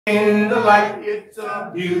In the light, it's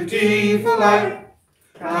a beautiful light.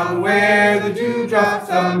 Come where the dewdrops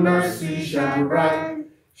of mercy shine bright.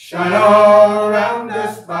 Shine all around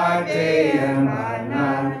us by day and by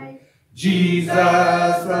night. Jesus,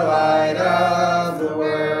 the light of the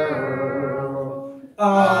world.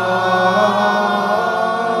 Amen.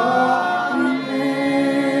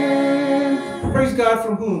 Praise God,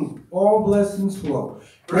 from whom all blessings flow.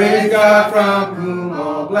 Praise God, from whom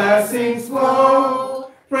all blessings flow.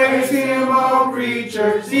 Praise Him, all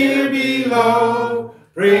creatures here below.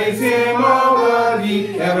 Praise Him, all the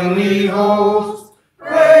heavenly hosts.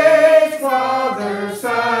 Praise Father,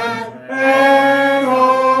 Son, and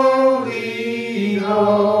Holy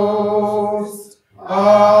Ghost. Amen.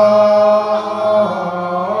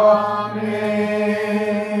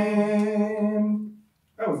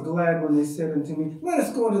 I was glad when they said unto me, let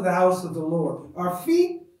us go into the house of the Lord. Our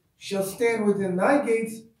feet shall stand within thy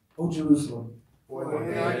gates, O Jerusalem.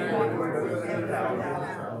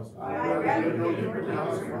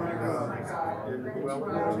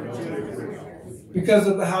 Because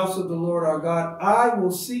of the house of the Lord our God, I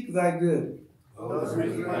will seek thy good.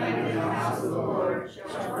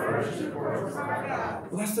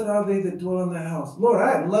 Blessed are they that dwell in thy house. Lord,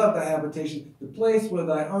 I love thy habitation, the place where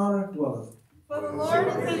thy honor dwelleth. For the Lord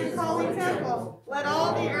is in his holy temple. Let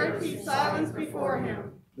all the earth keep silence before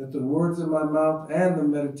him. Let the words of my mouth and the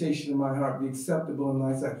meditation of my heart be acceptable in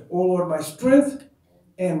thy sight. O Lord, my strength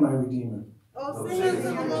and my redeemer. O sing unto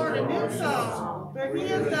the Lord a new song, for he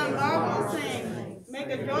has done marvelous things. Make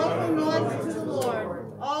a joyful noise unto the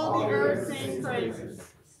Lord. All the earth sing praises.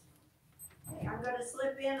 Okay, I'm going to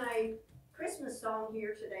slip in a Christmas song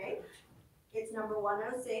here today. It's number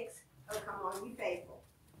 106, Oh Come On Ye Faithful.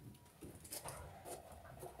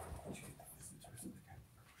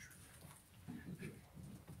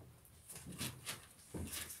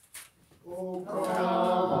 Oh,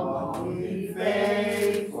 come ye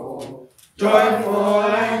faithful, joyful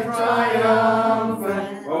and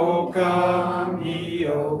triumphant. Oh, come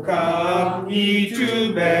ye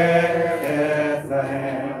to Bethlehem.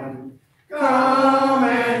 Come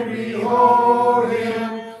and behold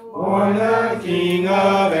him, born the King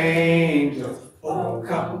of angels. Oh,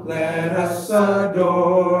 come, let us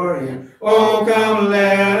adore him. Oh, come,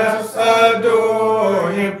 let us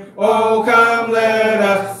adore him. Oh, come, let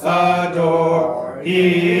us adore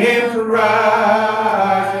him,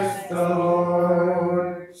 Christ the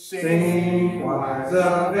Lord. Sing, choirs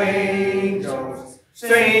of angels,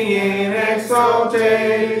 sing in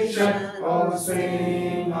exaltation. Oh,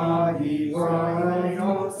 sing, all ye royal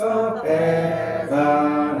hosts of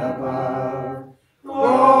heaven above.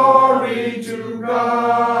 Glory to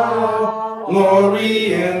God,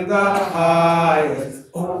 glory in the highest.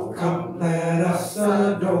 Oh, come, let us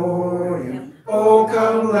adore him. Oh,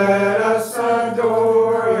 come, let us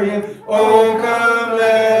adore him. Oh, come,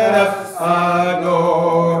 let us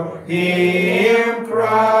adore him,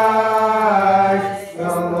 Christ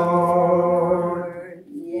the Lord.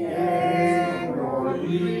 Yea, Lord,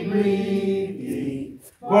 we greet thee,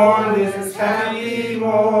 born this happy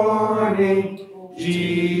morning.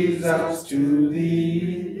 Jesus, to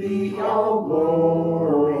thee be all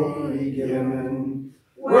glory given.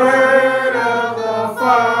 Word of the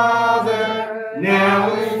Father,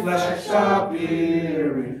 now in flesh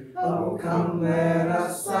appearing. Oh, come, let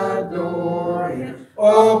us adore him.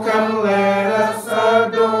 Oh, come, let us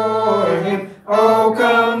adore him. Oh,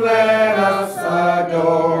 come, let us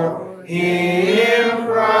adore him,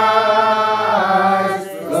 Christ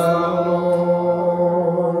the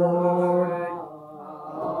Lord.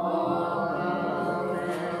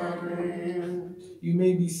 Amen. You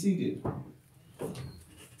may be seated.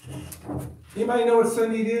 Anybody know what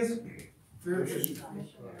Sunday it is?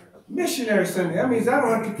 Missionary Sunday. That means I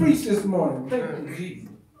don't have to preach this morning. Thank you, Jesus.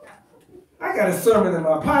 I got a sermon in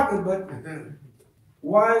my pocket, but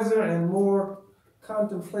wiser and more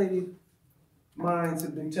contemplative minds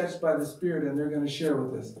have been touched by the Spirit, and they're going to share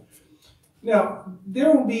with us. Now,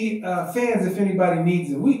 there will be fans if anybody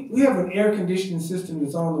needs them. We have an air conditioning system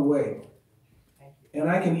that's on the way. And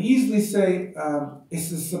I can easily say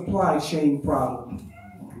it's a supply chain problem.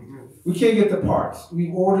 We can't get the parts.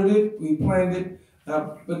 We've ordered it, we planned it,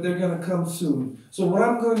 but they're going to come soon. So what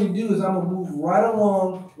I'm going to do is I'm going to move right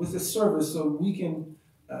along with the service so we can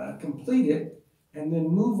complete it and then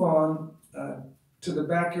move on to the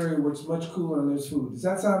back area where it's much cooler and there's food. Does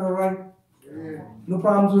that sound all right? Yeah. No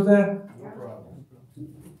problems with that? No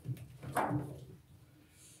problem.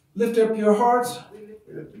 Lift up your hearts.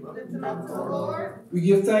 Lift them up to the Lord. We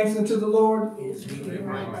give thanks unto the Lord.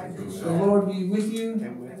 The Lord be with you.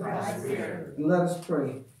 And let us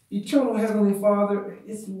pray. Eternal Heavenly Father,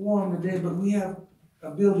 it's warm today, but we have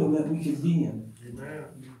a building that we can be in. Amen.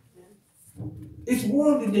 It's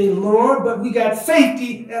warm today, Lord, but we got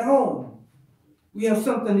safety at home. We have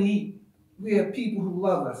something to eat. We have people who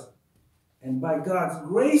love us. And by God's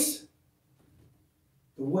grace,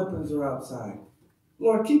 the weapons are outside.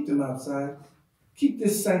 Lord, keep them outside. Keep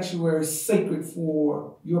this sanctuary sacred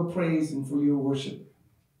for your praise and for your worship,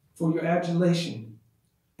 for your adulation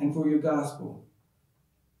and for your gospel.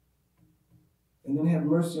 And then have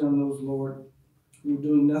mercy on those, Lord, who are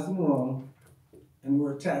doing nothing wrong and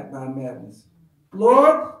were attacked by madness.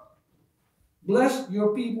 Lord, bless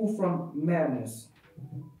your people from madness.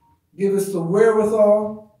 Give us the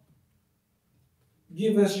wherewithal.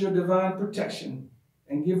 Give us your divine protection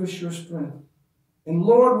and give us your strength. And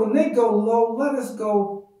Lord, when they go low, let us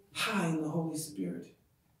go high in the Holy Spirit.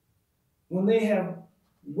 When they have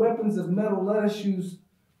weapons of metal, let us use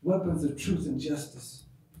weapons of truth and justice.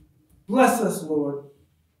 Bless us, Lord,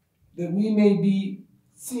 that we may be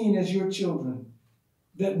seen as your children,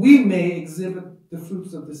 that we may exhibit the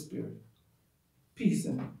fruits of the Spirit, peace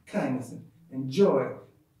and kindness and joy,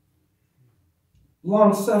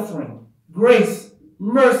 long-suffering, grace,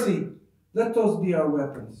 mercy. Let those be our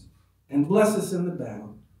weapons. And bless us in the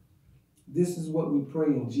battle. This is what we pray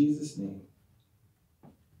in Jesus' name.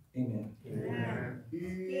 Amen. Amen.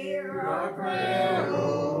 Hear our prayer,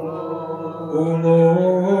 O O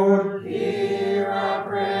Lord, Hear our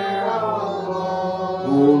prayer, O Lord.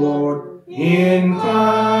 O Lord,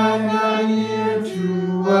 incline thy ear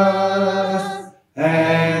to us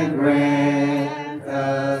and grant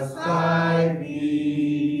us thy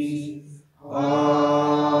peace. Amen.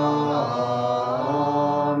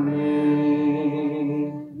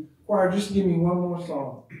 Choir, just give me one more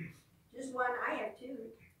song. Just one, I have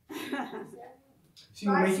two. She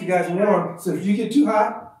will make you guys warm. So if you get too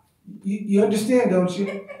hot, you understand, don't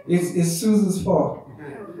you? It's Susan's fault.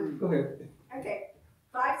 Go ahead. Okay,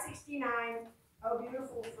 569, oh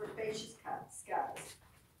beautiful for spacious skies.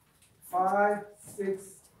 5, 6,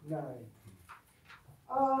 9.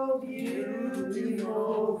 Oh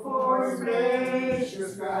beautiful for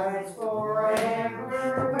spacious skies,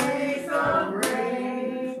 forever waves of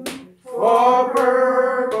rain, For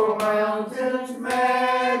purple mountains'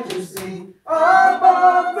 majesty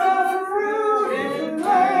above the fruited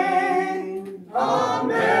plain.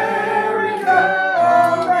 America,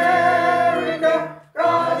 America,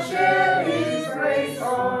 God shed his grace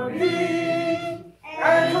on thee,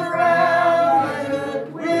 and crowned us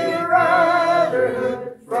with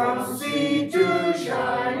brotherhood from sea to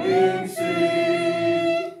shining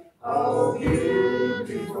sea. Oh,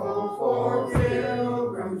 beautiful for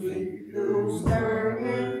pilgrims whose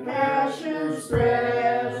burning passion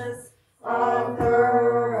stress, a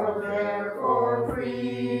thoroughfare for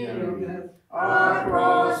freedom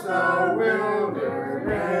across the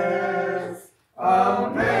wilderness.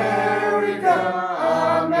 America,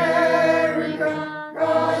 America,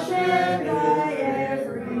 God shed thy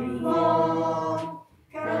every flaw,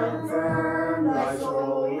 confirm thy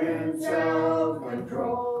soul in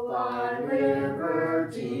self-control, thy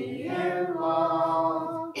liberty in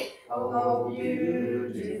law. Oh,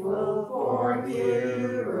 beautiful for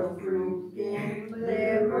hero proof in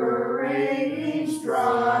liberating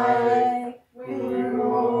strife, when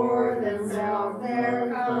more than self their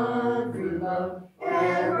country love,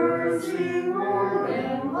 and mercy more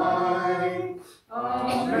than life.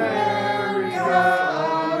 America,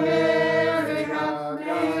 America,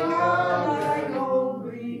 may God thy gold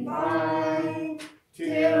refine,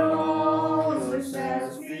 till all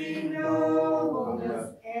success be nobleness,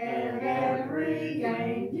 and every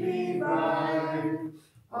gain divine.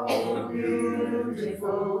 Oh,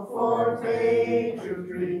 beautiful for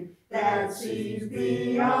patriotry that sees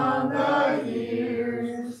beyond the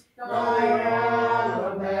years, thy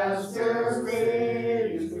alabaster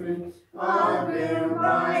cities green, unbuilt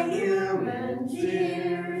by human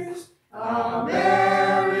tears.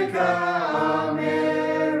 America,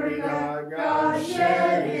 America, God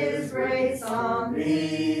shed his grace on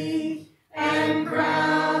thee, and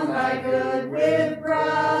crown thy good with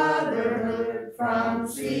brotherhood from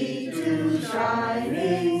sea to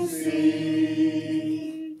shining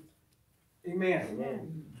sea.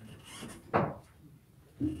 Amen.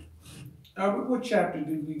 What chapter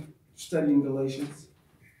did we study in Galatians?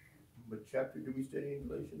 What chapter do we study in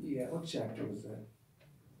Galatians? Yeah, what chapter was that?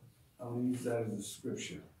 I'll use that as a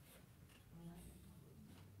scripture.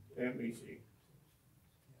 Let me see.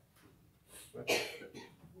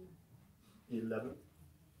 11.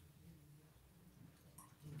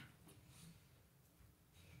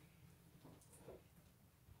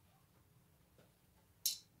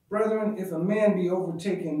 Brethren, if a man be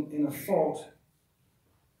overtaken in a fault,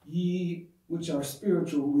 ye which are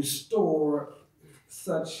spiritual, restore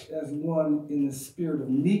such as one in the spirit of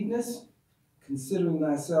meekness, considering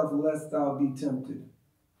thyself, lest thou be tempted.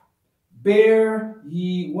 Bear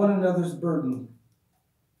ye one another's burdens,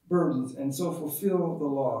 and so fulfill the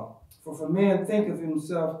law. For if a man think of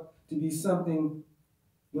himself to be something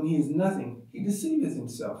when he is nothing, he deceiveth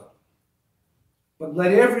himself. But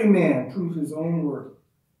let every man prove his own work,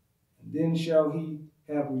 and then shall he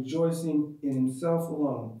have rejoicing in himself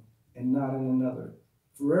alone, and not in another.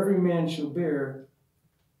 For every man shall bear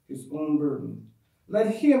his own burden. Let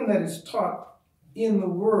him that is taught in the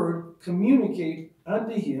word communicate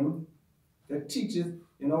unto him that teacheth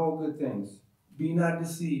in all good things. Be not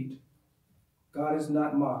deceived. God is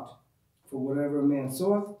not mocked. For whatever a man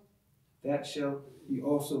soweth, that shall he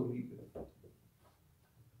also reap.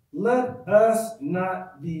 Let us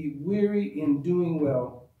not be weary in doing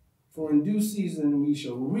well, for in due season we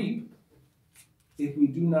shall reap if we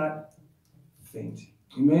do not faint.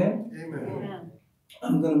 Amen? Amen.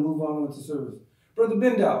 I'm going to move on with the service. Brother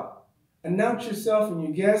Bendau, announce yourself and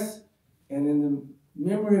your guests, and in the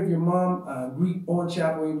memory of your mom, greet Owen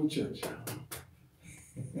Chapel AME Church.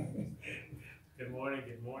 Good morning,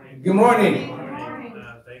 good morning. Good morning. Good morning.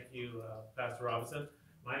 Thank you, Pastor Robinson.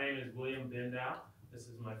 My name is William Bendau. This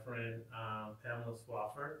is my friend Pamela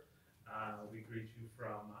Swafford. We greet you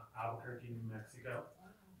from Albuquerque, New Mexico.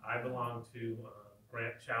 I belong to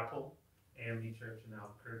Grant Chapel AME Church in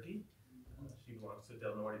Albuquerque. She belongs to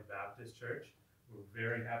Del Norte Baptist Church. We're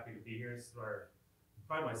very happy to be here. It's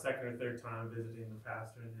probably my second or third time visiting the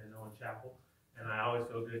pastor in Owen Chapel, and I always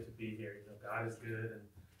feel good to be here. You know, God is good and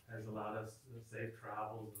has allowed us safe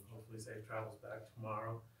travels, and hopefully safe travels back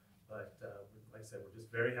tomorrow. But like I said, we're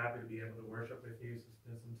just very happy to be able to worship with you,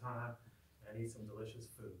 spend some time, and eat some delicious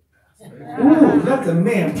food. Ooh, let the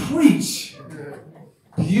man preach.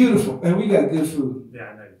 Beautiful. And we got good food. Yeah,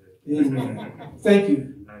 I know you did. Amen. Thank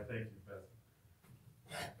you. All right, thank you,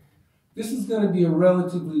 Pastor. This is going to be a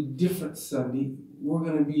relatively different Sunday. We're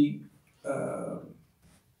going to be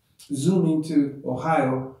zooming to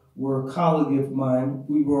Ohio, where a colleague of mine,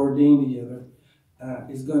 we were ordained together,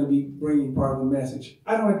 is going to be bringing part of the message.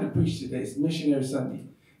 I don't have to preach today. It's Missionary Sunday.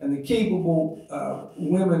 And the capable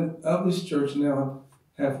women of this church now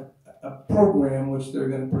have a program which they're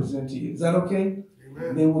going to present to you. Is that okay?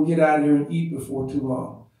 Amen. Then we'll get out of here and eat before too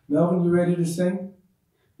long. Melvin, you ready to sing?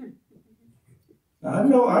 I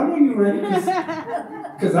know you're ready,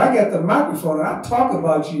 because I got the microphone and I'll talk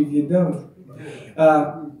about you if you don't.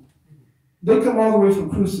 They come all the way from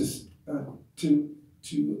Cruces to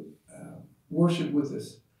worship with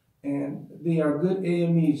us. And they are good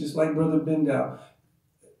AMEs, just like Brother Bendau.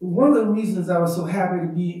 One of the reasons I was so happy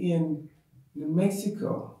to be in New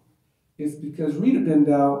Mexico is because Rita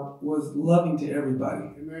Bendau was loving to everybody.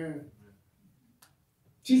 Amen.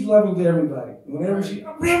 She's loving to everybody. Whenever she,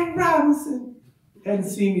 Reverend Robinson, hadn't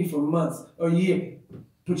seen me for months or a year,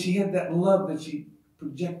 but she had that love that she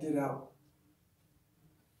projected out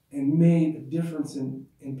and made a difference in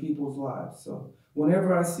people's lives. So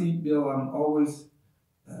whenever I see Bill, I'm always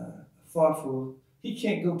thoughtful. He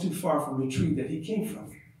can't go too far from the tree that he came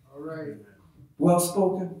from. All right.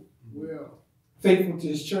 Well-spoken. Well. Faithful to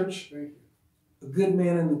his church. Thank you. A good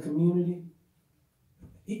man in the community.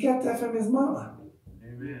 He got that from his mama.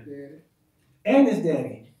 Amen. Daddy. And his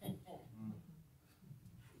daddy.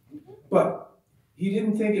 But he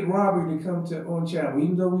didn't think it robbery to come to Owen Chapel,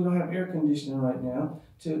 even though we don't have air conditioning right now,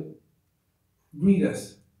 to greet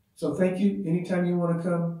us. So thank you. Anytime you want to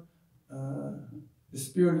come, the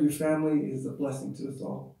spirit of your family is a blessing to us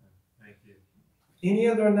all. Thank you. Any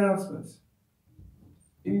other announcements?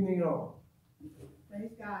 Anything at all?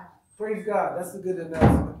 Praise God. Praise God. That's a good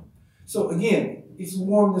announcement. So again, it's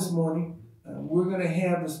warm this morning. We're going to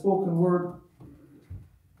have the spoken word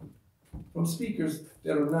from speakers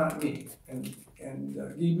that are not me. And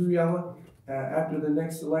Gabriella, after the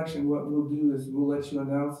next selection, what we'll do is we'll let you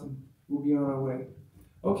announce and we'll be on our way.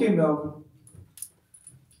 Okay, Melvin.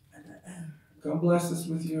 Come bless us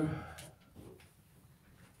with your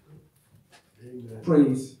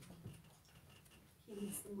praise.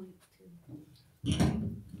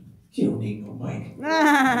 You don't need no mic.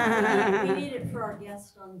 We need it for our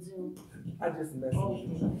guest on Zoom. I just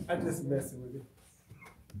messing with you.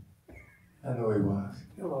 I know he was.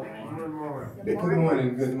 Hello. Good morning. Good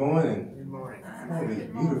morning, good morning. Good morning. All these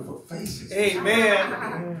beautiful faces.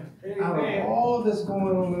 Amen. Out of all that's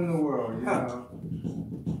going on in the world, you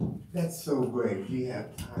know, that's so great. We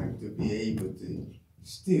have time to be able to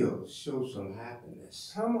still show some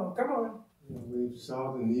happiness. Come on. You know, we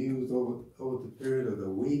saw the news over the period of the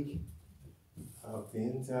week, of the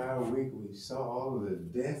entire week. We saw all of the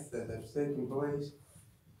deaths that have taken place.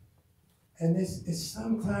 And it's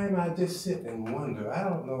sometimes I just sit and wonder, I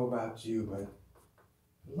don't know about you, but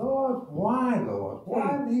Lord?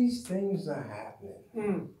 Why these things are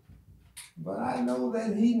happening? But I know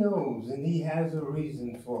that he knows, and he has a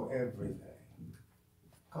reason for everything.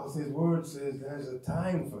 Because his word says there's a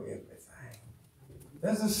time for everything.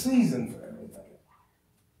 There's a season for everything.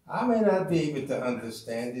 I may not be able to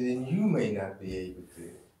understand it, and you may not be able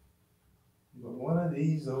to. But one of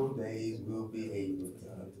these old days we'll be able to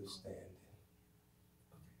understand it.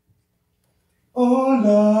 Oh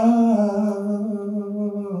Lord,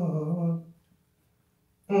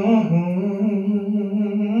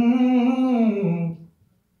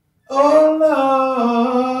 oh Lord,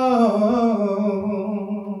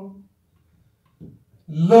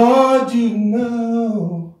 Lord, you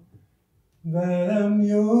know that I'm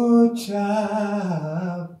your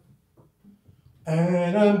child,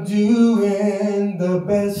 and I'm doing the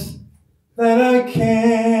best that I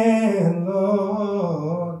can,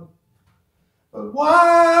 Lord. But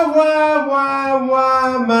why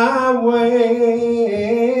my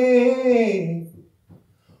way?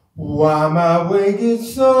 Why my way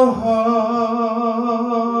gets so hard,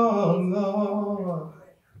 Lord?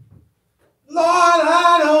 Lord,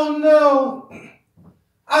 I don't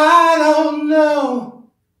know,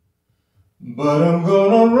 but I'm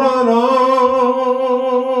gonna run on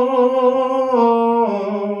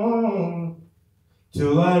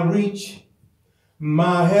till I reach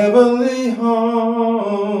my heavenly home.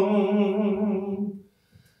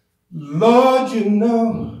 Lord, you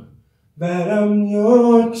know that I'm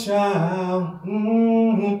your child,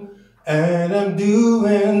 and I'm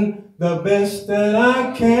doing the best that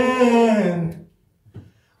I can.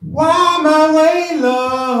 Why my way,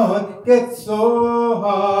 Lord, gets so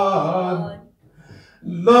hard?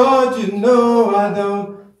 Lord, you know I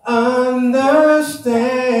don't understand.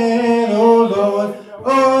 Oh Lord,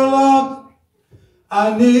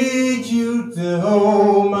 I need you to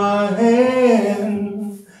hold my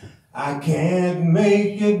hand. I can't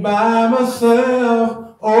make it by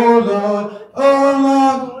myself. Oh Lord,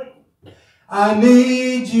 I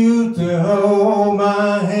need you to hold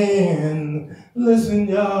my hand. Listen,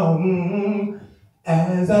 y'all,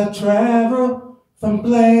 as I travel from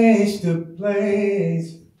place to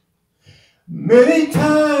place, many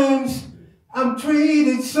times I'm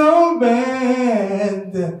treated so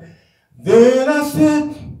bad. Then I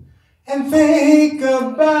sit and think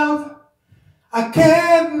about I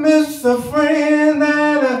can't miss a friend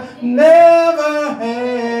that I never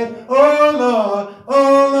had. Oh Lord,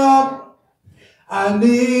 I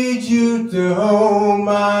need you to hold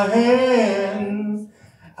my hand.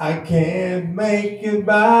 I can't make it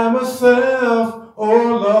by myself.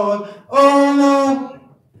 Oh Lord,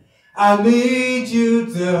 I need you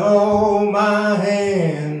to hold my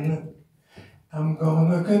hand. I'm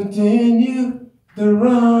gonna continue to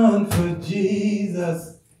run for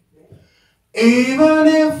Jesus, even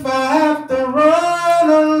if I have to run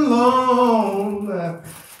alone.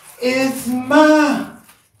 It's my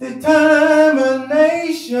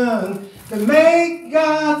determination to make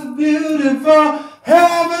God's beautiful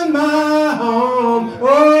heaven my home.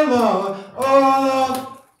 Oh Lord,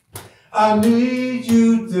 I need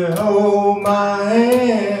you to hold my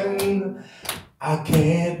hand. I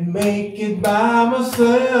can't make it by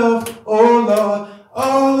myself. Oh Lord,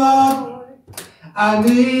 I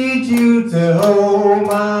need you to hold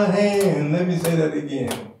my hand. Let me say that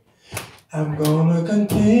again. I'm gonna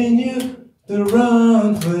continue to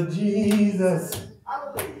run for Jesus,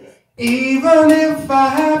 even if I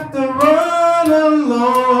have to run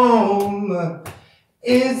alone.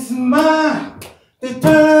 It's my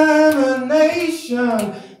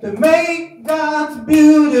determination to make God's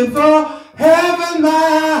beautiful heaven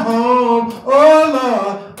my home. Oh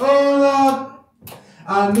Lord,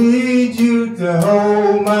 I need you to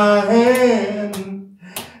hold my hand.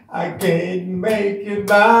 I can't make it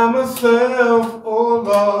by myself. Oh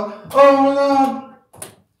Lord,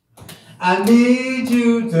 I need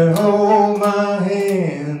you to hold my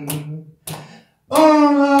hand.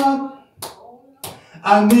 Oh Lord,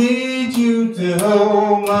 I need you to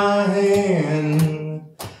hold my hand.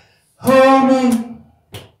 Hold me,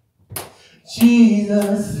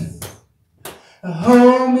 Jesus.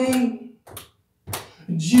 Hold me,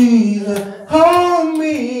 Jesus. Hold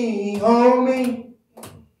me,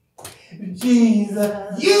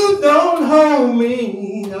 Jesus. You don't hold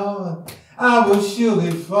me, Lord, I will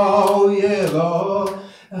surely fall, yeah, Lord.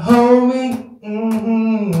 Hold me,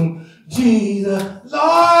 Jesus.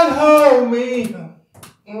 Lord, hold me,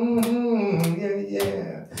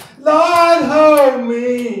 yeah. Lord, hold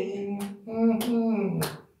me,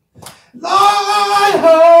 Lord,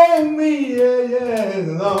 hold me, yeah,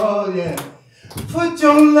 Lord, yeah. Put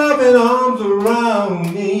your loving arms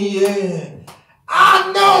around me, yeah.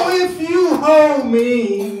 I know if you hold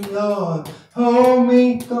me, Lord, hold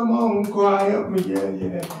me. Come on, cry up me,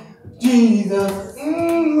 yeah. Jesus,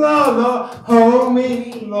 Lord, Lord, hold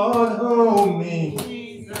me, Lord, hold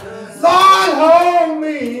me. Lord, hold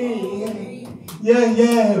me.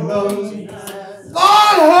 Yeah, Lord.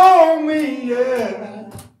 Lord, hold me, yeah.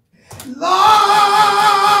 Lord,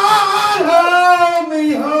 hold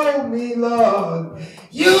me, Lord.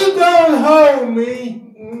 You don't hold me.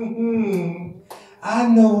 I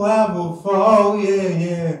know I will fall,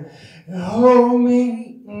 yeah. Hold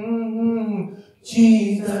me,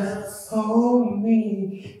 Jesus, hold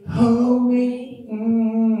me,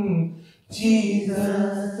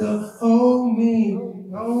 Jesus, hold me,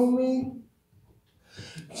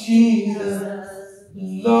 Jesus,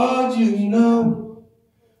 Lord, you know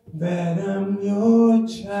that I'm your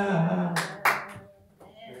child,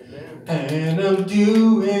 and I'm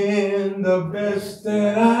doing the best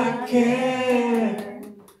that I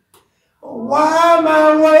can. Why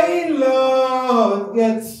my way, Lord,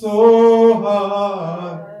 gets so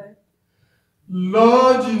hard?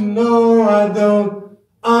 Lord, you know I don't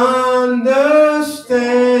understand.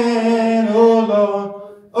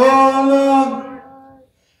 Oh Lord,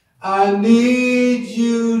 I need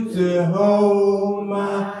you to hold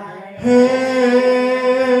my hand.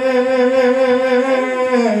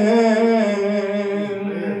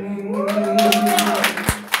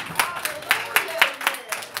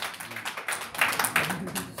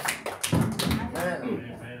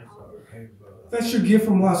 That's your gift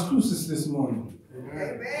from Las Cruces this morning.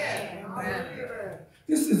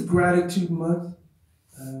 This is Gratitude Month.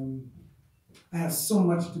 I have so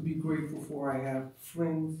much to be grateful for. I have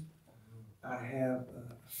friends. I have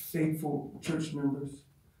faithful church members.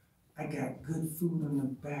 I got good food in the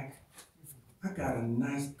back. I got a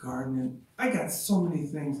nice garden. I got so many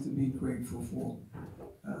things to be grateful for.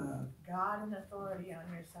 God and authority on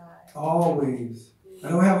your side. Always. I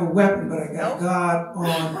don't have a weapon, but I got God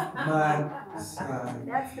on my side.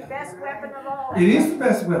 That's the best weapon of all. It is the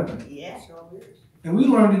best weapon. Yeah. And we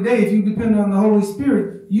learned today, if you depend on the Holy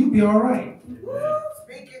Spirit, you'll be all right.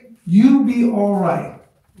 Speaking. You'll be all right.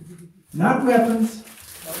 Not weapons,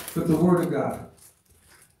 but the Word of God.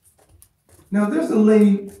 Now, there's a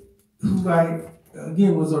lady who I,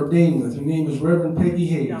 again, was ordained with. Her name is Reverend Peggy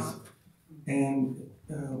Hayes. And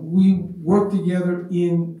we work together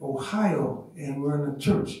in Ohio, and we're in a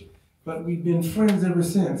church. But we've been friends ever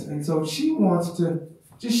since. And so she wants to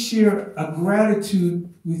just share a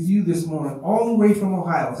gratitude with you this morning, all the way from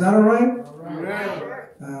Ohio. Is that all right? All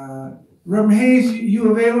right. Reverend Hayes,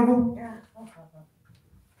 you available? Yeah.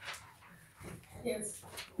 Yes.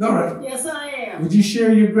 All right. Yes, I am. Would you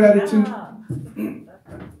share your gratitude?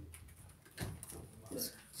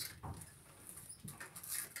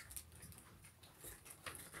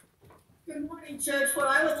 Good morning, church. What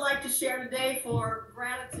I would like to share today for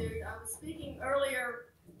gratitude, I was speaking earlier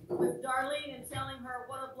with Darlene and telling her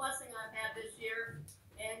what a blessing I've had this year,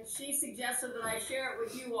 and she suggested that I share it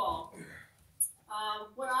with you all.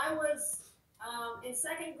 When I was in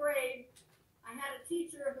second grade, I had a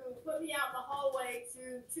teacher who put me out in the hallway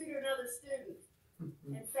to tutor another student.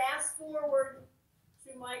 And fast forward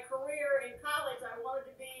to my career in college, I wanted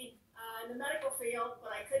to be in the medical field,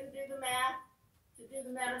 but I couldn't do the math to do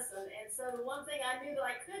the medicine. And so the one thing I knew that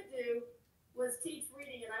I could do was teach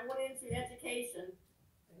reading, and I went into education.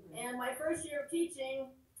 And my first year of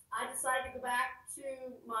teaching, I decided to go back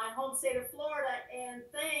to my home state of Florida and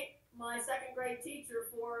thank my second grade teacher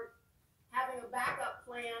for having a backup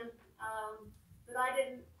plan that I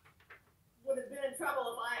would have been in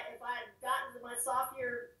trouble if I had gotten to my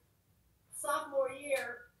sophomore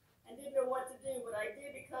year and didn't know what to do, but I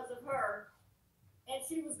did because of her. And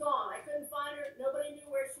she was gone. I couldn't find her. Nobody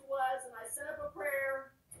knew where she was. And I sent up a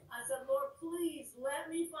prayer. I said, Lord, please let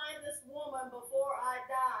me find this woman before I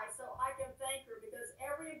die so I can thank her, because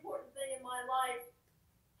every important thing in my life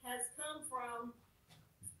has come from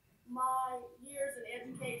my years in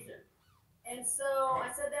education. And so I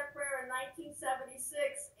said that prayer in 1976,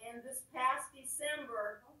 and this past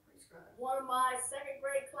December, one of my second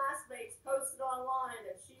grade classmates posted online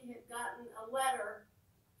that she had gotten a letter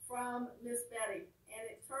from Miss Betty. And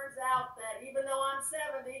it turns out that even though I'm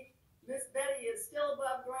 70, Miss Betty is still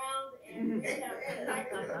above ground, and we have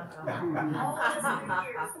connected all this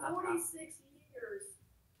years, 46 years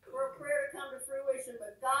for a prayer to come to fruition.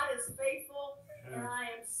 But God is faithful, and I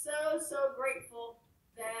am so, so grateful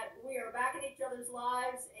that we are back in each other's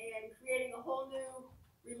lives and creating a whole new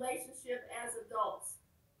relationship as adults.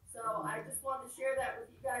 So I just wanted to share that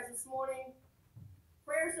with you guys this morning.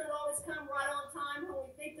 Prayers don't always come right on time when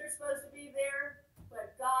we think they're supposed to be there,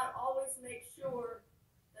 but God always makes sure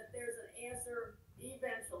that there's an answer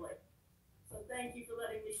eventually. So thank you for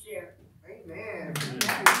letting me share. Amen.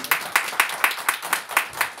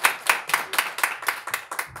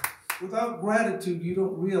 Without gratitude, you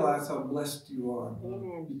don't realize how blessed you are.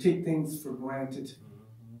 Amen. You take things for granted.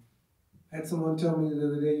 I had someone tell me the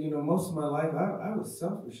other day, you know, most of my life I was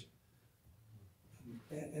selfish.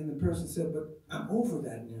 And the person said, but I'm over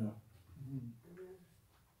that now.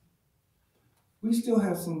 We still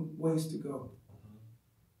have some ways to go.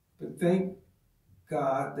 But thank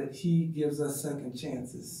God that He gives us second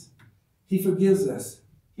chances. He forgives us.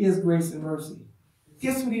 He has grace and mercy.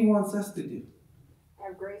 Guess what He wants us to do?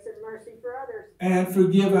 Have grace and mercy for others. And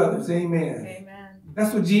forgive others. Amen. Amen.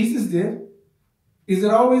 That's what Jesus did. Is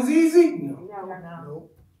it always easy? No. No.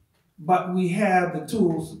 But we have the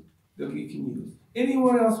tools that we can use.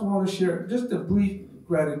 Anyone else want to share just a brief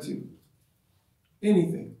gratitude?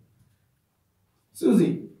 Anything?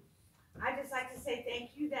 Susie. I just like to say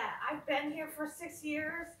thank you that I've been here for 6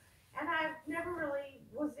 years and I've never really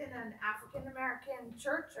was in an African American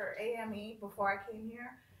church or AME before I came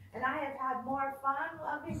here. And I have had more fun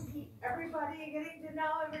loving everybody, getting to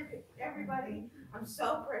know everybody. I'm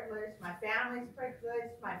so privileged. My family's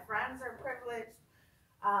privileged. My friends are privileged.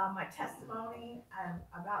 My testimony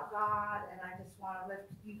about God, and I just want to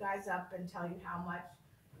lift you guys up and tell you how much,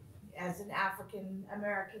 as an African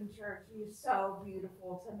American church, you're so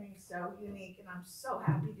beautiful to me, so unique, and I'm so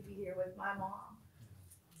happy to be here with my mom.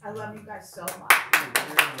 I love you guys so much. My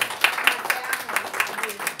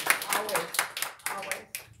family, always.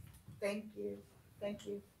 Thank you. Thank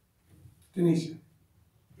you. Denisha.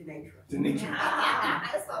 Denatra. Denisha.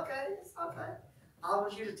 It's okay. It's okay. I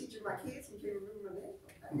was used to teaching my kids and can't remember my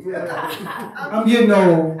name. I'm getting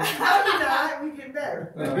old. We get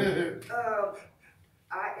better.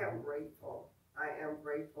 I am grateful. I am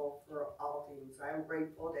grateful for all things. I am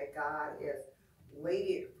grateful that God has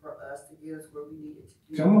waited for us to get us where we needed to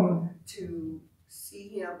do. Come on. To see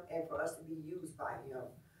Him and for us to be used by Him.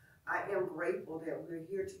 I am grateful that we're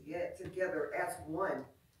here to get together as one,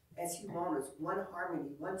 as humans, one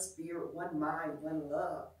harmony, one spirit, one mind, one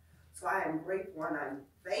love. So I am grateful and I'm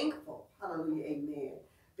thankful, hallelujah, amen,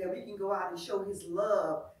 that we can go out and show His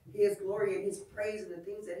love, His glory, and His praise and the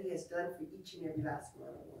things that He has done for each and every last one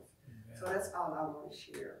of us. Amen. So that's all I want to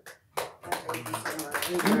share. And thank you so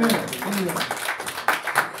much. Amen. Amen.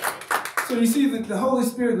 So you see that the Holy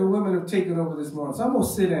Spirit and the women have taken over this morning. So I'm going to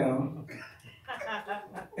sit down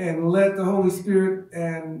and let the Holy Spirit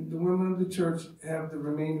and the women of the church have the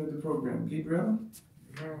remainder of the program. Gabriel?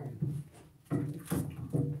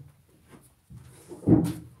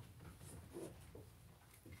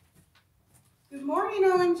 Good morning,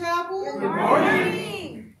 Owen Chapel. Good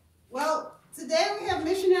morning. Well, today we have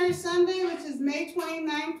Missionary Sunday, which is May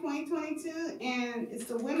 29, 2022, and it's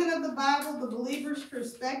the Women of the Bible, the Believer's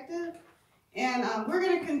Perspective. And we're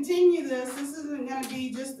going to continue this. This isn't going to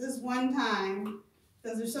be just this one time,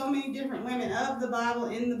 because there's so many different women of the Bible,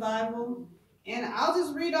 in the Bible. And I'll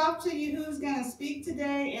just read off to you who's going to speak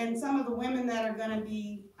today and some of the women that are going to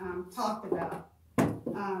be talked about.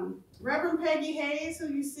 Reverend Peggy Hayes, who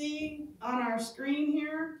you see on our screen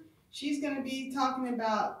here, she's going to be talking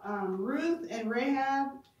about Ruth and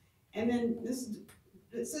Rahab. And then this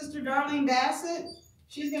Sister Darlene Bassett,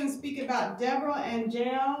 she's going to speak about Deborah and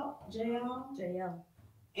Jael.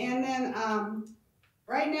 And then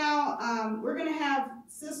right now we're going to have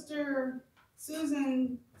Sister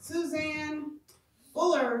Suzanne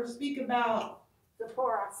Fuller speak about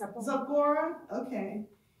Zipporah. Okay.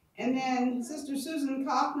 And then Sister Susan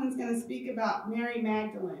Kaufman's going to speak about Mary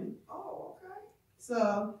Magdalene. Oh, okay.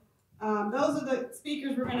 So those are the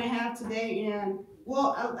speakers we're going to have today. And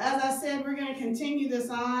well, as I said, we're going to continue this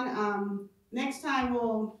on. Next time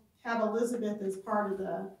we'll have Elizabeth as part of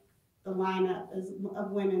the lineup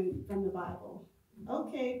of women from the Bible.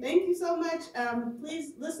 Okay, thank you so much.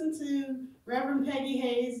 Please listen to Reverend Peggy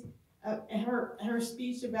Hayes, her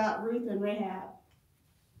speech about Ruth and Rahab.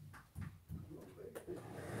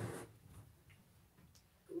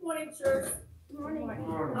 Good morning, church. Good morning.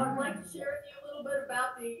 I'd like to share with you a little bit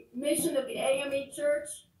about the mission of the AME Church.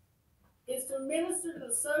 Is to minister to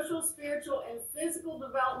the social, spiritual, and physical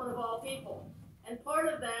development of all people. And part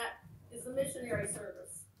of that is the missionary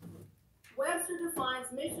service. Webster defines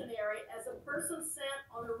missionary as a person sent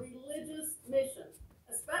on a religious mission,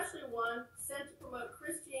 especially one sent to promote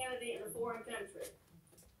Christianity in a foreign country.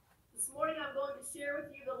 This morning I'm going to share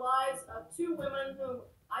with you the lives of two women whom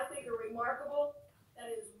I think are remarkable. That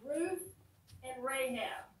is Ruth and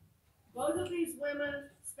Rahab. Both of these women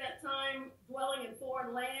spent time dwelling in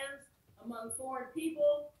foreign lands, among foreign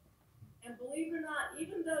people, and believe it or not,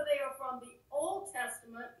 even though they are from the Old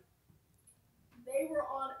Testament, they were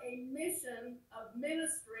on a mission of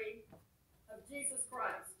ministry of Jesus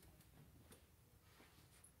Christ.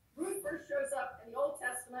 Ruth first shows up in the Old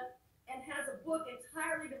Testament and has a book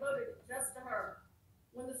entirely devoted just to her.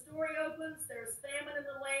 When the story opens, there's famine in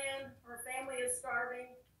the land, her family is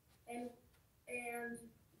starving, and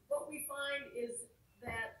what we find is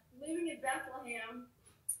that living in Bethlehem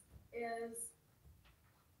is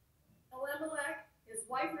Elimelech, his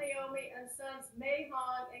wife Naomi, and sons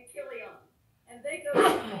Mahon and Kilion. And they go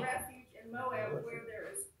to refuge in Moab where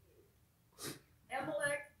there is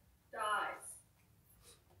Elimelech dies.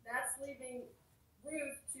 That's leaving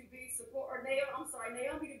Ruth to be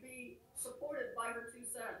Naomi to be supported by her two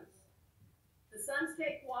sons. The sons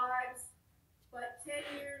take wives, but 10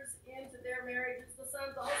 years into their marriages, the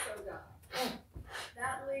sons also die.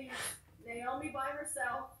 That leaves Naomi by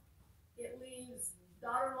herself. It leaves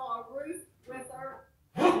daughter-in-law Ruth with her,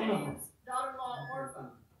 and it leaves daughter-in-law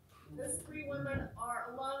Orpah. Those three women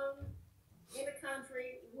are alone in a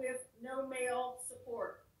country with no male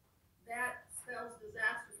support. That spells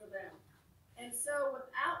disaster for them. And so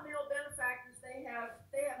without male benefactors, they have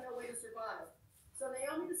no way to survive. So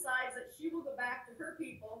Naomi decides that she will go back to her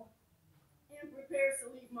people and prepares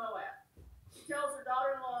to leave Moab. She tells her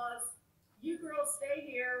daughter-in-laws, you girls stay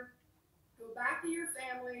here, go back to your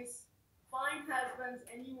families, find husbands,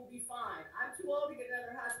 and you will be fine. I'm too old to get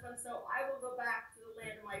another husband, so I will go back to the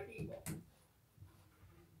land of my people.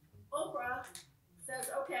 Oprah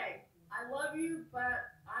says, okay, I love you,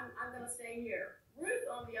 but I'm going to stay here. Ruth,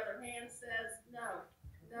 on the other hand, says, no,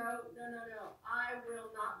 I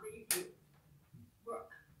will not leave you. We're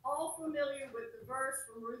all familiar with the verse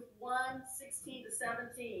from Ruth 1:16 to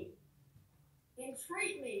 17.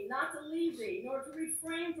 Entreat me not to leave thee, nor to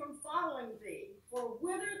refrain from following thee. For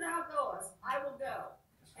whither thou goest, I will go,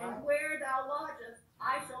 and where thou lodgest,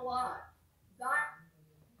 I shall lodge.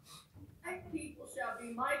 Thy people shall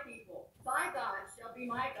be my people, thy God shall be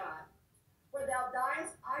my God. Where thou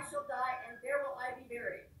diest, I shall die, and there will I be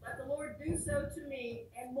buried. Let the Lord do so to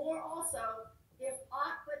me, and more also, if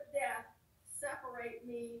aught but death separate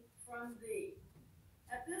me from thee.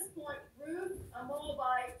 At this point, Ruth, a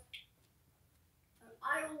Moabite, an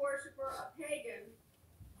idol worshiper, a pagan,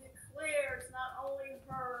 declares not only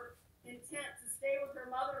her intent to stay with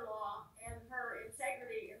her mother-in-law and her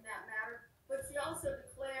integrity in that matter, but she also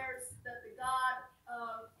declares that the God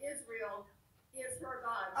of Israel is her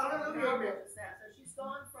God. So she's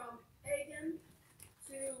gone from pagan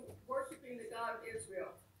to worshiping the God of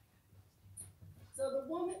Israel. So the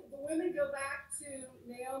women go back to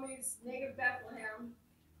Naomi's native Bethlehem,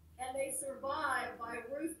 and they survive by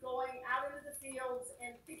Ruth going out into the fields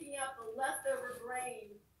and picking up the leftover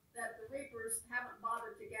grain that the reapers haven't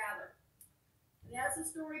bothered to gather. And as the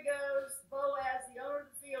story goes, Boaz, the owner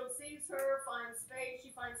of the field, sees her,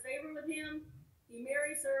 she finds favor with him, he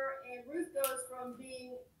marries her, and Ruth goes from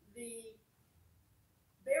being the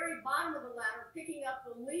very bottom of the ladder, picking up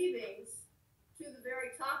the leavings, to the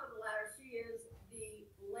very top of the ladder. She is the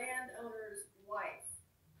landowner's wife.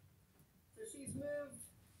 So she's moved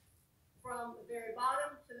from the very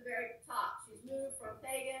bottom to the very top. She's moved from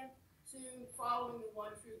pagan to following the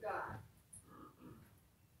one true God.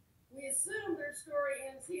 We assume their story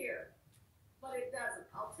ends here, but it doesn't.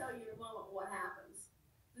 I'll tell you in a moment what happens.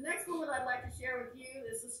 The next woman I'd like to share with you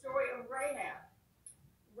is the story of Rahab.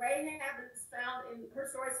 Rahab is her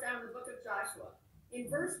story is found in the book of Joshua. In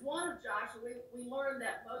verse 1 of Joshua, we learn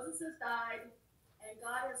that Moses has died, and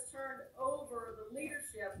God has turned over the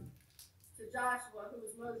leadership to Joshua, who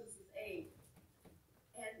was Moses' aide.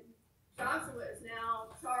 And Joshua is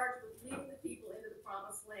now charged with leading the people into the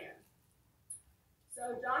promised land.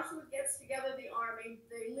 So Joshua gets together the army.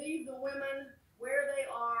 They leave the women where they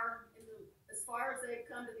are, as far as they've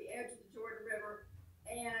come to the edge of the Jordan River,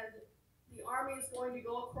 and the army is going to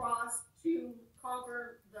go across to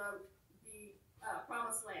conquer the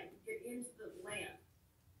promised land, get into the land.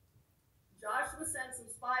 Joshua sends some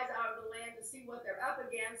spies out of the land to see what they're up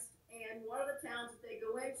against, and one of the towns that they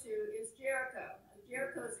go into is Jericho.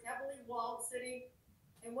 Jericho is a heavily walled city,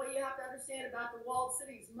 and what you have to understand about the walled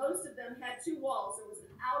cities, most of them had two walls. There was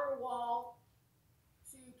an outer wall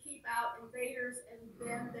to keep out invaders, and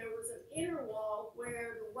then there was an inner wall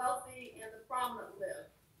where the wealthy and the prominent lived.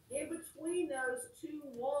 In between those two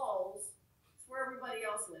walls is where everybody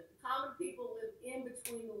else lived. The common people lived in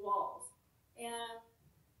between the walls. And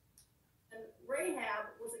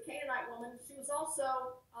Rahab was a Canaanite woman. She was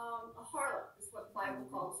also a harlot, is what the Bible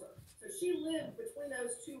calls her. So she lived between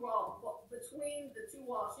those two walls,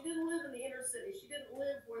 She didn't live in the inner city. She didn't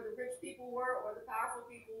live where the rich people were or the powerful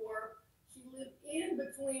people were. She lived in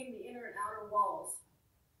between the inner and outer walls.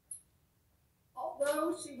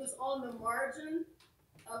 although she was on the margin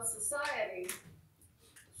of society,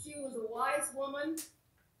 she was a wise woman,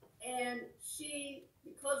 and she,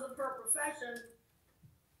 because of her profession,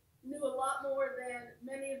 knew a lot more than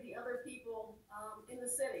many of the other people in the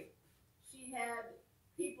city. She had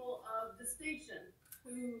people of distinction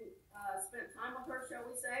who spent time with her, shall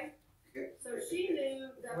we say. So she knew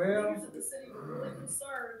that the leaders of the city were really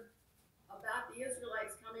concerned about the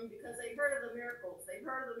Israelites coming because they heard of the miracles. They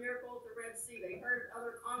heard of the miracle at the Red Sea. They heard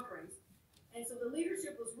other conquerings. And so the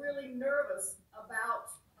leadership was really nervous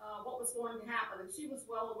about what was going to happen, and she was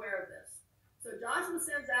well aware of this. So Joshua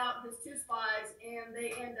sends out his 2 spies, and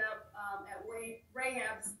they end up at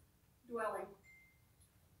Rahab's dwelling.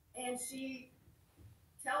 And she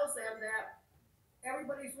tells them that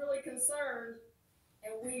everybody's really concerned,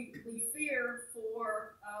 and we fear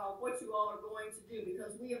for what you all are going to do,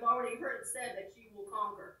 because we have already heard it said that you will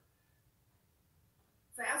conquer.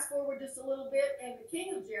 Fast forward just a little bit, and the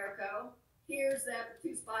king of Jericho hears that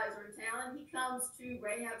the 2 spies are in town, and he comes to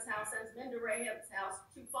Rahab's house, sends men to Rahab's house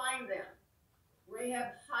to find them.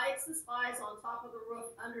 Rahab hides the spies on top of the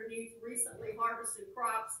roof underneath recently harvested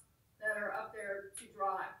crops that are up there to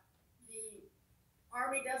dry. The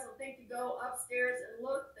army doesn't think to go upstairs and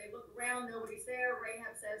look. They look around, nobody's there.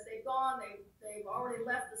 Rahab says they've gone, they've already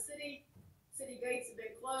left the city. City gates have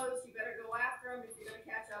been closed. You better go after them if you're going to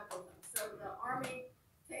catch up with them. So the army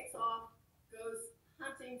takes off, goes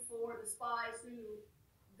hunting for the spies, who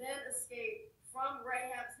then escape from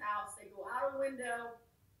Rahab's house. They go out a window,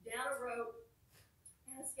 down a rope,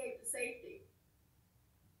 and escape to safety.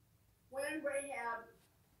 When Rahab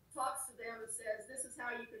talks to them and says, this is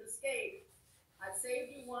how you can escape, I've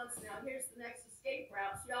saved you once, now here's the next escape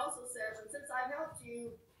route, she also says, and since I've helped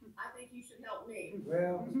you, I think you should help me.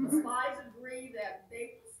 Well, The spies agree that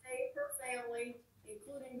they will save her family,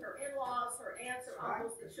 including her in-laws, her aunts, her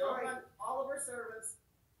uncles, the children, all of her servants,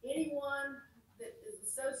 anyone that is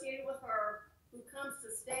associated with her who comes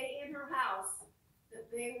to stay in her house, that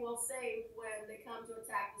they will save when they come to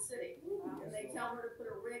attack the city. And they tell her to put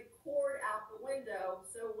a red cord out the window,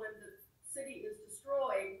 so when the city is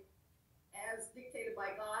destroyed, as dictated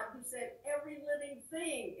by God, who said every living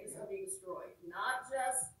thing is to be destroyed, not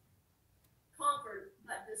just conquered,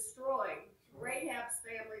 but destroyed. Rahab's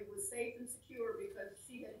family was safe and secure because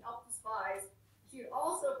she had helped the spies. She had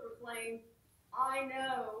also proclaimed, I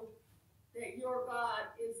know that your God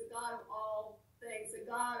is the God of all things, the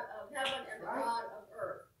God of heaven and the God of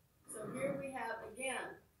earth. So here we have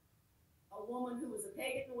again a woman who was a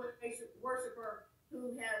pagan worshiper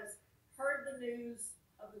who has heard the news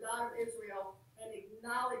of the God of Israel and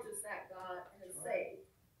acknowledges that God and is saved.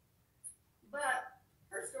 But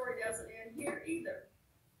her story doesn't end here either.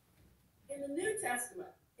 In the New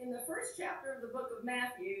Testament, in the first chapter of the book of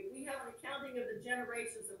Matthew, we have an accounting of the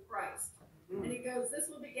generations of Christ. And it goes, this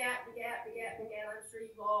will begat. I'm sure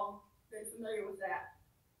you've all been familiar with that.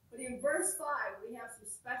 But in verse 5, we have some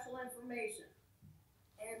special information.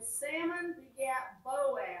 And Salmon begat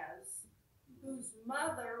Boaz, whose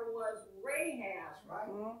mother was Rahab.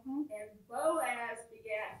 And Boaz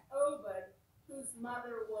begat Obed, whose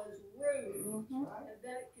mother was Ruth. And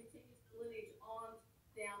then it continues the lineage on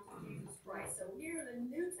down to Jesus Christ. So here in the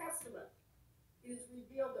New Testament, it is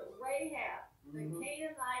revealed that Rahab, the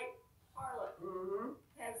Canaanite harlot,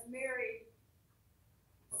 has married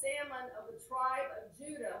Salmon of the tribe of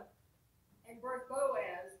Judah and birthed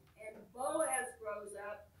Boaz, and Boaz grows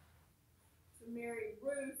up to marry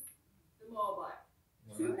Ruth the Moabite.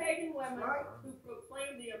 Two pagan women who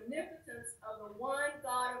proclaim the omnipotence of the one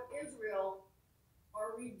God of Israel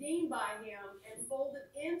are redeemed by him and folded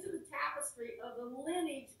into the tapestry of the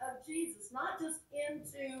lineage of Jesus, not just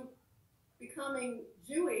into becoming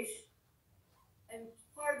Jewish and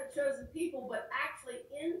part of the chosen people, but actually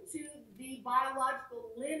into the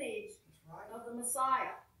biological lineage of the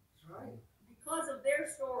Messiah. Because of their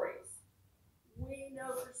stories, we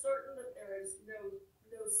know for certain that there is no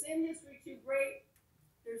sin history too great,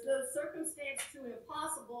 there's no circumstance too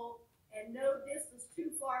impossible, and no distance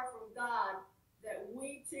too far from God that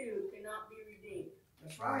we too cannot be redeemed.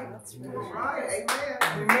 That's right. That's right. Amen.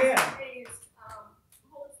 Amen.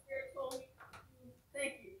 Holy Spirit told me,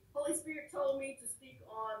 thank you. Holy Spirit told me to speak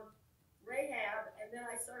on Rahab, and then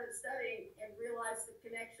I started studying and realized the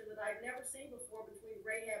connection that I'd never seen before between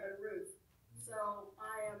Rahab and Ruth. So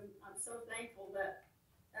I'm so thankful that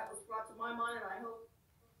was brought to my mind, and I hope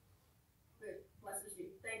it blesses you.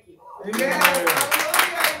 Thank you. Amen. Hallelujah.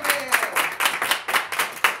 Amen.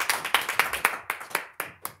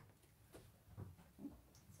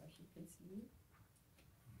 So he continued.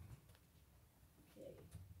 Okay.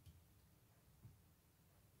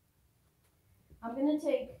 I'm going to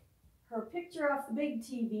take her picture kicked her off the big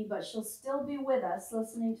TV, but she'll still be with us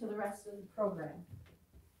listening to the rest of the program.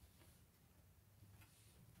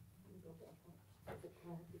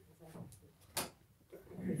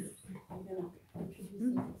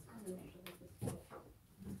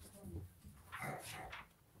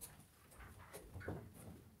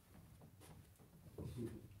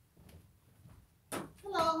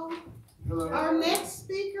 Hello. Hello. Our next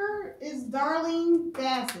speaker is Darlene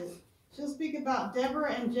Bassett. She'll speak about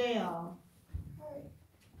Deborah and Jael.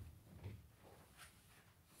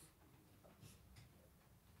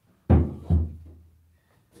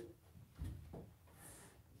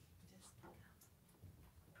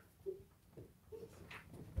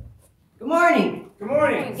 Good morning. Good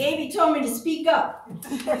morning. Gaby told me to speak up.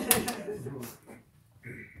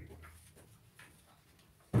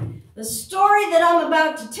 The story that I'm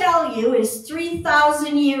about to tell you is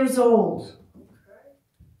 3,000 years old.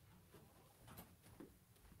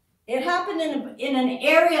 It happened in an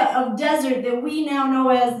area of desert that we now know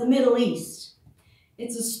as the Middle East.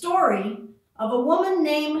 It's a story of a woman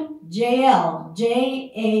named Jael,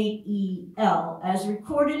 Jael, as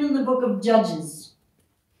recorded in the book of Judges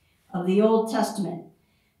of the Old Testament.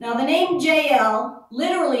 Now, the name Jael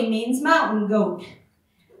literally means mountain goat.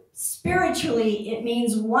 Spiritually, it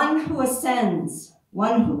means one who ascends,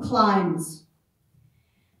 one who climbs.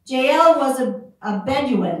 Jael was a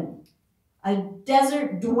Bedouin, a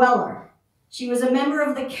desert dweller. She was a member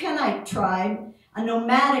of the Kenite tribe, a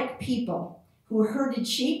nomadic people who herded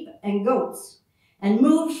sheep and goats and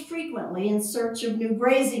moved frequently in search of new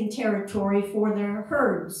grazing territory for their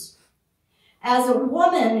herds. As a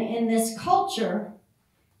woman in this culture,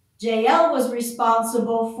 Jael was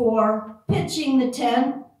responsible for pitching the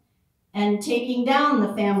tent and taking down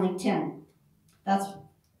the family tent. That's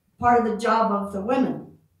part of the job of the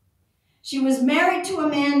women. She was married to a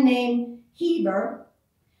man named Heber,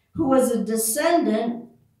 who was a descendant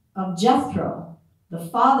of Jethro, the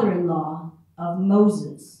father-in-law of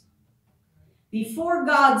Moses. Before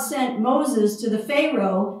God sent Moses to the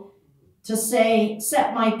Pharaoh to say,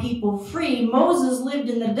 "Set my people free," Moses lived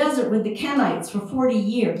in the desert with the Kenites for 40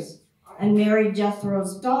 years and married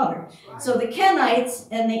Jethro's daughter. So the Kenites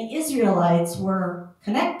and the Israelites were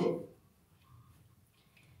connected.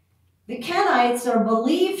 The Kenites are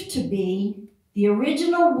believed to be the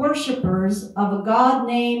original worshipers of a god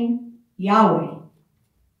named Yahweh,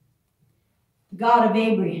 the God of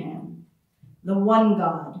Abraham, the one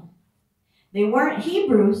God. They weren't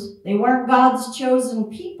Hebrews, they weren't God's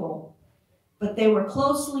chosen people, but they were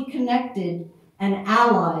closely connected and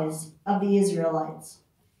allies of the Israelites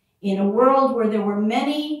in a world where there were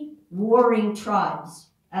many warring tribes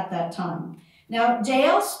at that time. Now,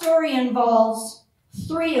 Jael's story involves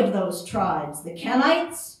 3 of those tribes: the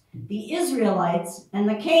Kenites, the Israelites, and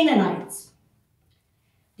the Canaanites.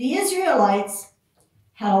 The Israelites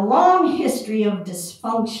had a long history of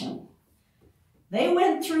dysfunction. They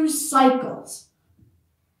went through cycles.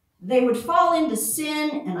 They would fall into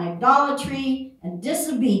sin and idolatry and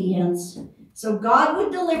disobedience, so God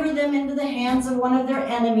would deliver them into the hands of one of their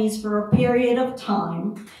enemies for a period of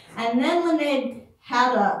time. And then when they'd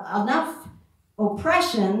had enough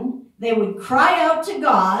oppression, they would cry out to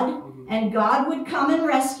God, and God would come and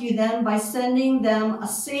rescue them by sending them a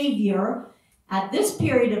savior. At this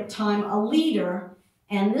period of time, a leader,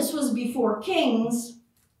 and this was before kings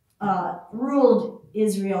ruled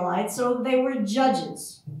Israelites, so they were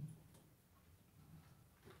judges.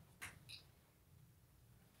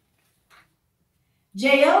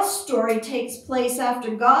 Jael's story takes place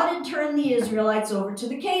after God had turned the Israelites over to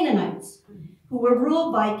the Canaanites, who were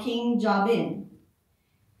ruled by King Jabin,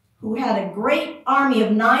 who had a great army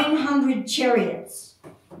of 900 chariots,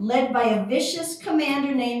 led by a vicious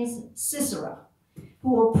commander named Sisera,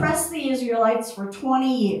 who oppressed the Israelites for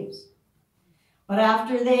 20 years. But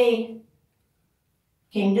after they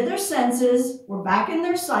came to their senses, were back in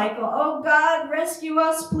their cycle, "Oh God, rescue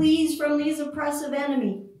us, please, from these oppressive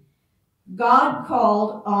enemies," God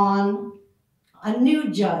called on a new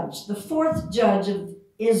judge, the 4th judge of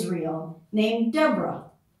Israel, named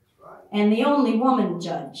Deborah, and the only woman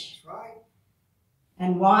judge.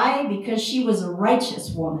 And why? Because she was a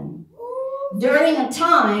righteous woman. During a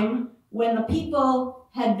time when the people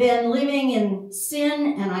had been living in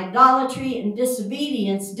sin and idolatry and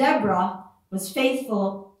disobedience, Deborah was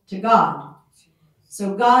faithful to God.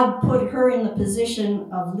 So God put her in the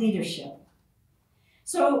position of leadership.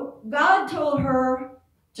 So God told her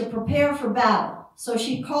to prepare for battle. So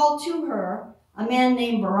she called to her a man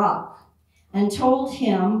named Barak and told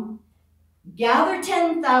him, "Gather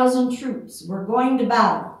 10,000 troops. We're going to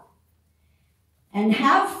battle. And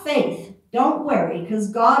have faith. Don't worry,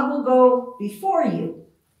 because God will go before you.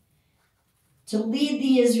 to lead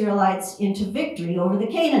the Israelites into victory over the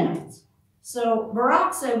Canaanites. So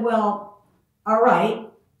Barak said, well, all right,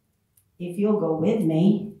 if you'll go with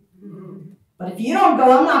me. But if you don't go,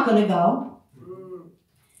 I'm not going to go.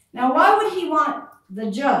 Now, why would he want the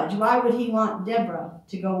judge? Why would he want Deborah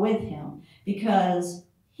to go with him? Because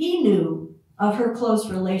he knew of her close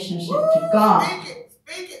relationship to God.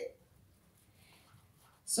 Speak it.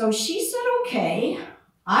 So she said, okay,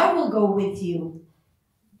 I will go with you.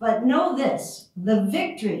 But know this, the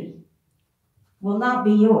victory will not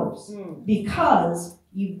be yours because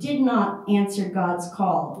you did not answer God's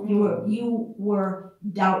call. You were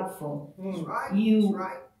doubtful. That's right. You That's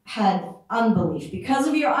right. had unbelief. Because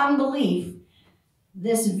of your unbelief,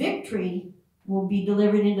 this victory will be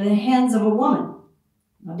delivered into the hands of a woman.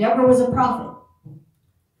 Now, Deborah was a prophet.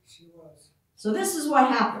 She was. So this is what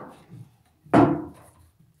happened. I'm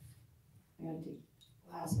going to take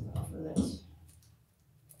glasses off for this.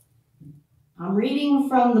 I'm reading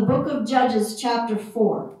from the book of Judges, chapter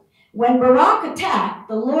 4. When Barak attacked,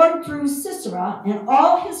 the Lord threw Sisera and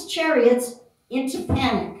all his chariots into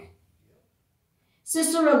panic.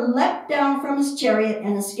 Sisera leapt down from his chariot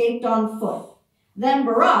and escaped on foot. Then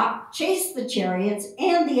Barak chased the chariots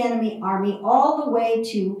and the enemy army all the way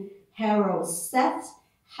to Haroseth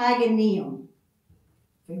Hagoneim.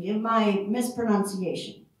 Forgive my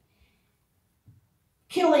mispronunciation.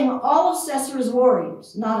 Killing all of Sisera's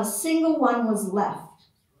warriors. Not a single one was left.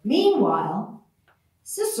 Meanwhile,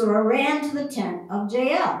 Sisera ran to the tent of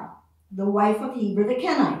Jael, the wife of Heber the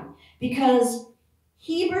Kenite, because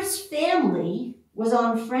Heber's family was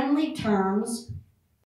on friendly terms